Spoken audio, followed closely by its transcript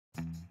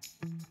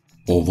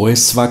Ovo je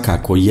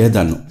svakako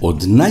jedan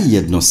od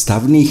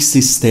najjednostavnijih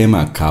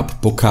sistema kap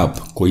po kap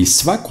koji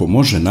svako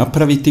može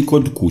napraviti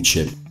kod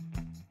kuće.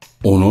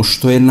 Ono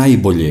što je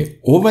najbolje,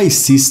 ovaj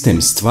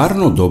sistem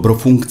stvarno dobro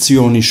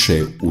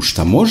funkcioniše, u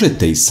šta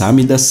možete i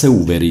sami da se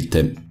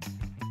uverite.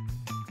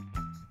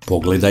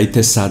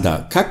 Pogledajte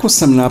sada kako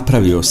sam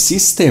napravio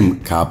sistem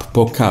kap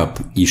po kap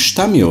i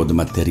šta mi je od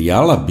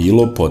materijala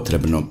bilo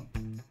potrebno.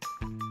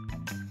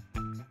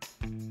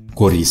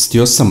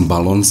 Koristio sam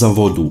balon za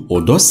vodu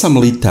od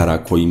 8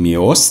 litara koji mi je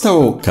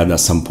ostao kada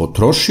sam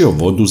potrošio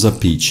vodu za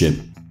piće.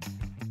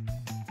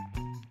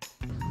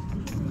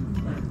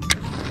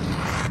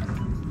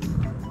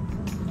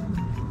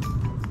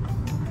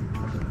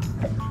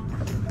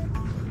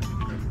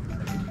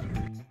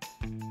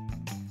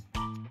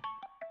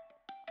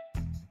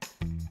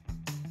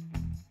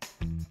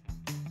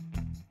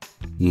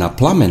 Na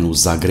plamenu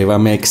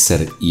zagrevam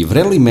ekser i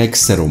vrelim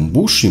ekserom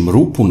bušim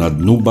rupu na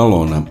dnu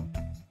balona.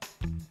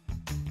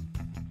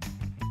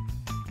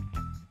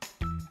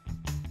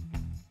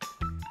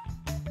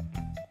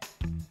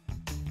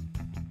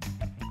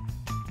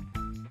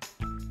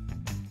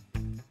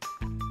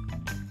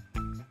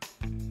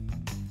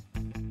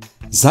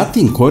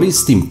 Zatim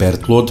koristim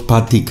pertlu od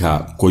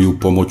patika koju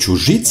pomoću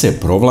žice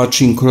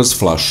provlačim kroz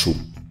flašu.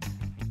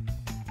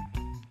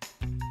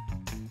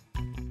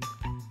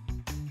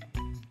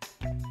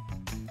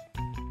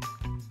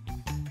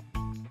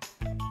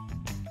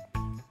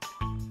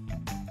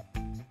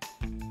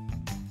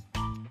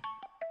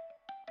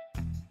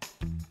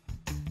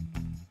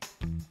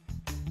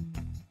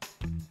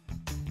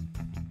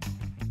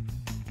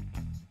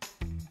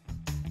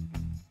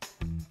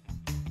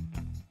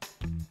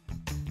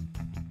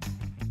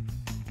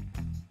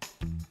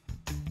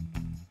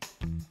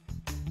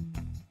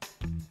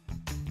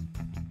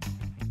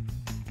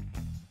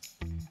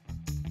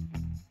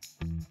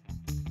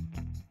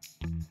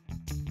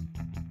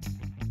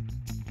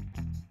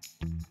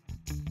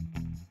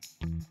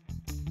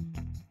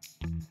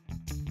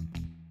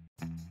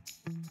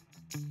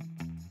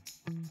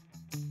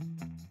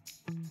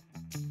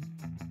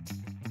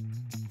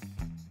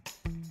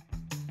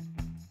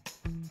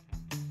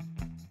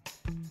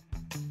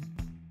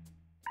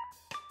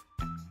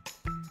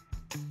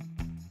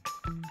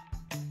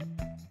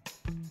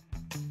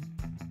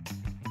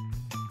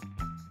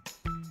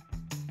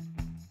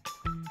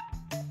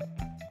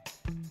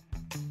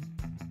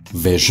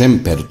 Vežem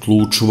pertlu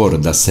u čvor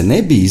da se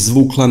ne bi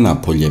izvukla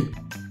napolje.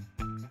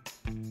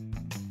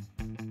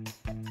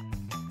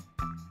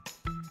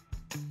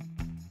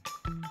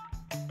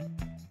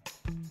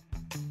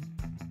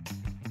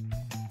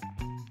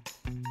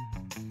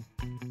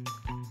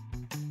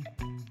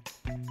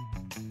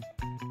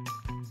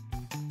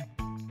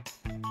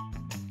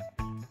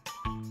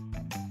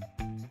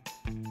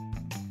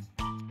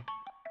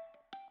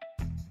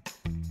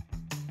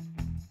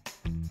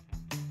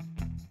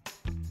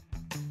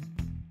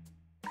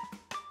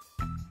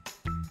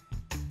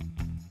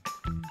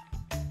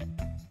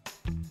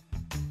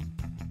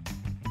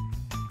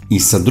 I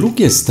sa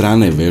druge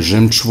strane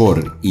vežem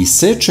čvor i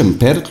sečem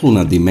pertlu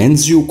na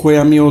dimenziju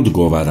koja mi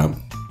odgovara.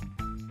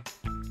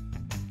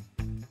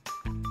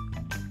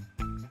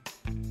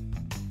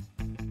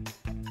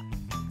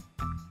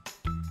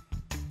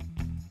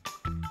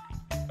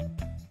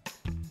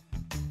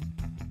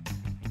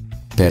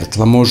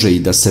 Pertla može i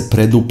da se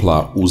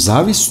predupla u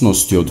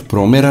zavisnosti od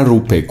promjera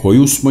rupe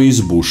koju smo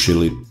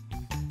izbušili.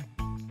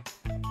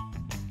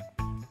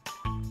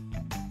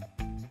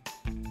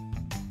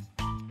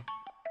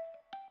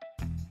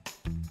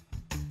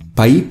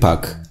 Pa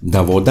ipak,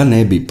 da voda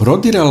ne bi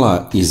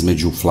prodirala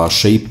između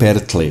flaše i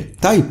pertle,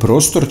 taj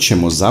prostor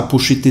ćemo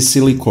zapušiti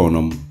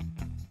silikonom.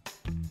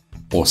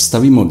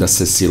 Ostavimo da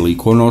se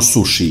silikon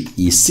osuši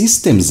i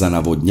sistem za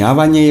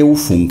navodnjavanje je u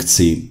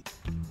funkciji.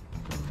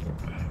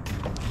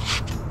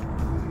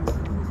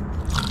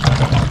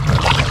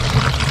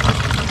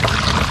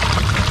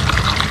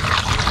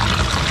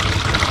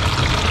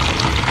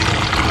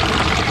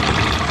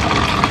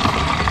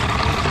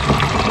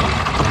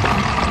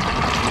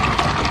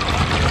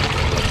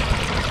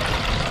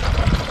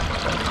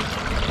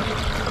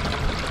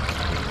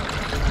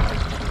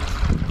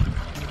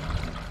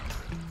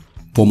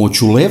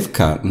 Pomoću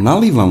levka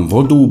nalivam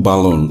vodu u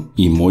balon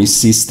i moj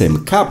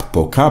sistem kap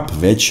po kap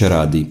već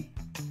radi.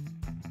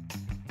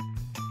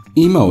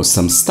 Imao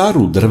sam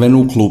staru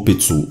drvenu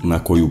klupicu na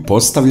koju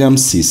postavljam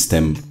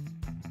sistem.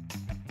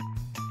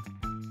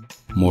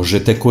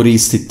 Možete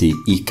koristiti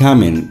i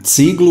kamen,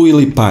 ciglu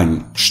ili panj,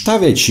 šta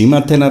već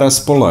imate na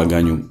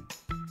raspolaganju.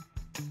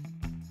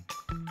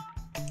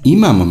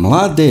 Imam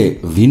mlade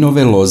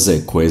vinove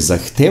loze koje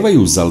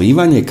zahtevaju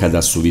zalivanje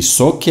kada su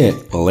visoke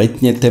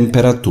letnje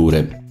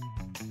temperature.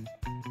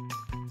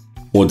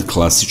 Od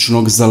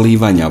klasičnog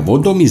zalivanja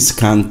vodom iz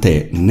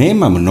kante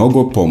nema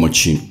mnogo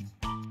pomoći.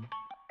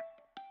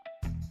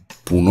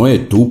 Puno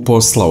je tu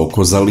posla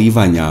oko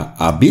zalivanja,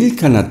 a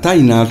biljka na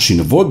taj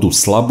način vodu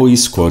slabo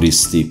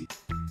iskoristi.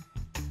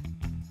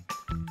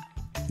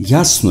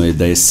 Jasno je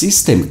da je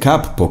sistem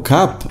kap po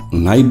kap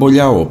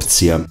najbolja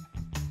opcija.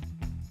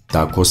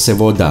 Tako se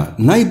voda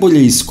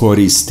najbolje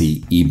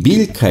iskoristi i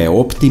biljka je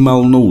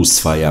optimalno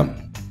usvaja.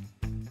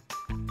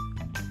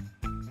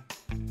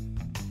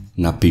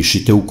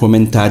 Napišite u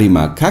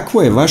komentarima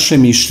kakvo je vaše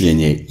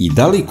mišljenje i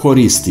da li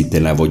koristite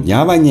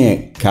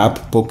navodnjavanje kap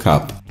po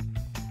kap.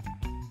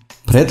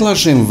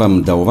 Predlažem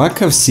vam da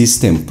ovakav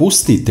sistem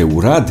pustite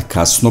u rad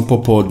kasno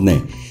popodne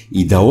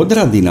i da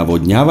odradi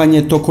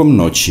navodnjavanje tokom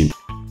noći.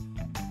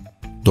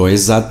 To je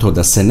zato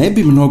da se ne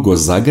bi mnogo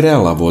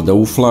zagrejala voda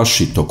u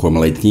flaši tokom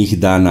letnjih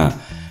dana,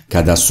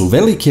 kada su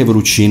velike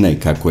vrućine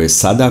kako je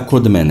sada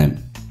kod mene.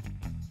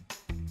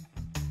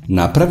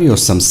 Napravio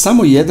sam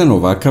samo jedan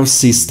ovakav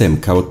sistem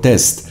kao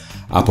test,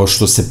 a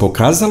pošto se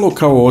pokazalo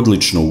kao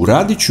odlično,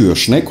 uradit ću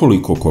još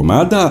nekoliko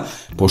komada,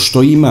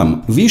 pošto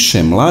imam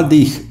više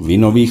mladih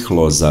vinovih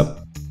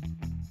loza.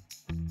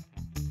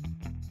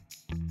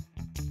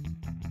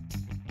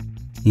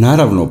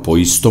 Naravno, po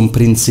istom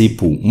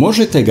principu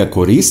možete ga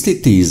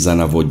koristiti i za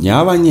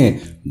navodnjavanje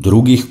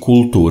drugih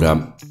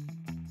kultura.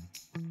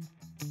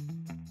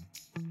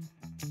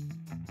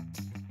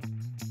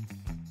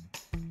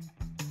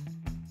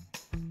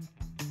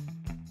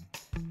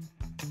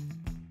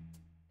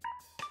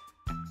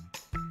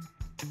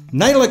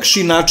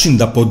 Najlakši način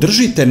da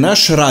podržite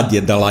naš rad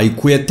je da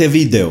lajkujete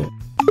video.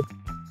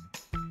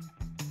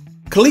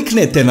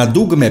 Kliknete na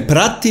dugme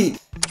prati,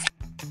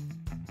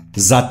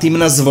 zatim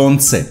na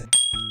zvonce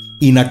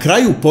i na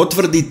kraju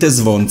potvrdite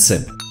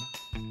zvonce.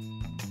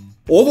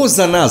 Ovo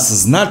za nas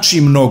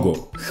znači mnogo.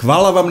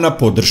 Hvala vam na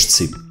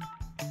podršci.